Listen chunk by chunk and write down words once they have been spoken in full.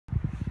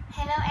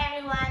Hello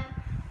everyone,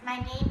 my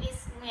name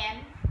is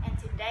Nguyen and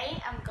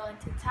today I'm going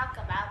to talk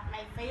about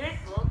my favorite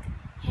book,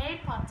 Harry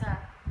Potter.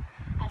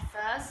 At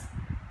first,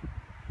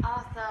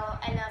 although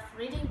I love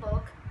reading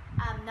books,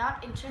 I'm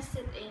not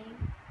interested in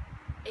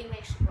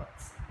English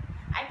books.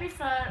 I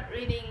prefer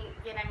reading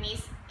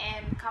Vietnamese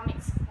and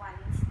comics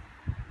ones.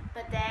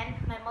 But then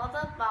my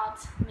mother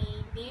bought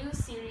me new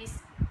series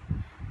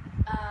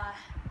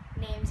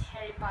named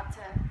Harry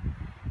Potter.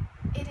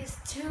 It is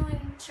too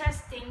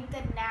interesting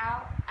that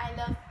now I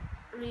love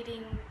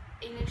reading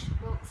English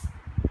books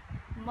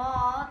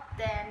more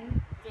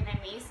than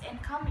Vietnamese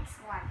and comics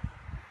one.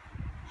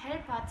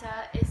 Harry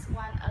Potter is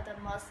one of the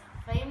most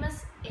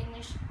famous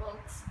English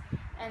books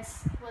and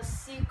was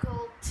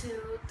sequel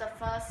to the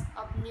first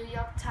of New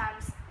York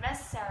Times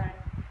bestseller.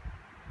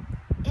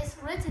 It's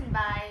written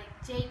by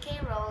J.K.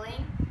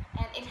 Rowling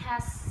and it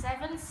has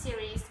 7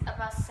 series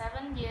about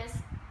 7 years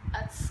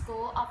at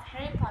school of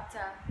Harry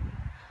Potter.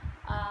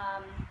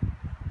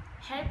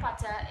 Harry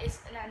Potter is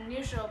an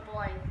unusual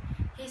boy.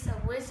 He's a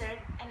wizard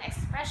and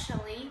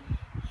especially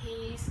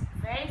he's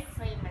very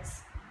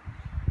famous.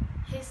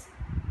 His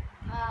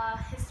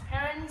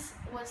parents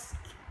was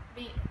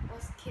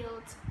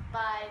killed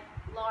by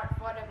Lord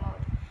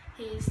Voldemort.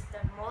 He's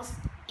the most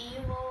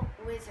evil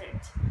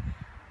wizard.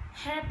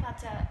 Harry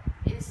Potter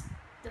is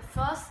the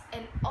first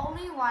and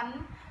only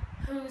one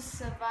who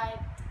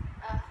survived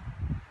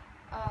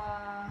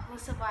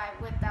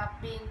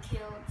without being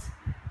killed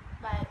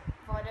by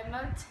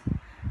Voldemort.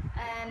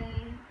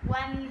 And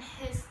when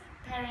his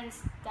parents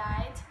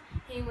died,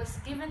 he was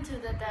given to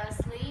the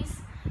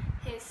Dursleys,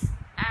 his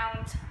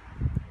aunt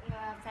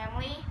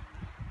family.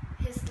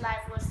 His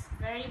life was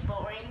very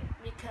boring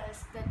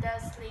because the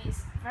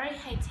Dursleys very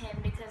hate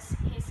him because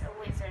he's a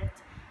wizard.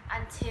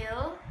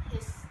 Until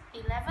his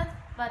 11th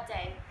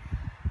birthday,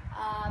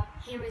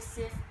 he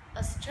received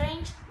a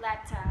strange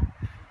letter.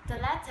 The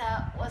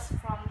letter was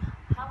from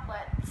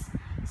Hogwarts,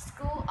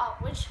 School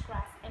of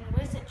Witchcraft and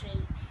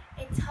Wizardry.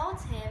 It told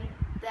him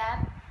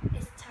that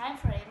it's time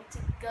for him to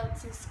go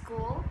to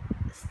school,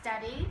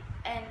 study,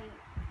 and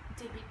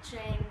to be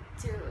trained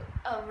to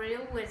a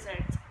real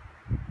wizard.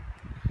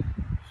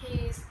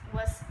 He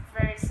was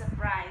very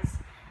surprised,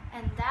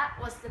 and that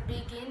was the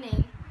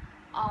beginning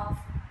of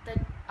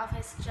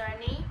his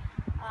journey.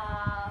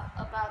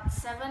 About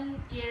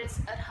 7 years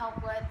at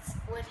Hogwarts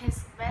with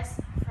his best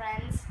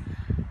friends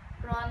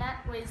Ronald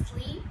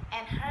Weasley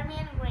and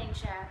Hermione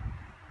Granger.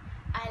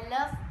 I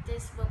love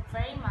this book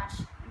very much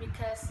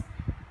because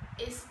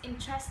it's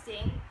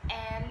interesting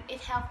and it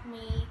helped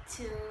me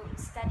to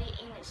study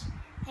English.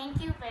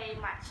 Thank you very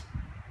much.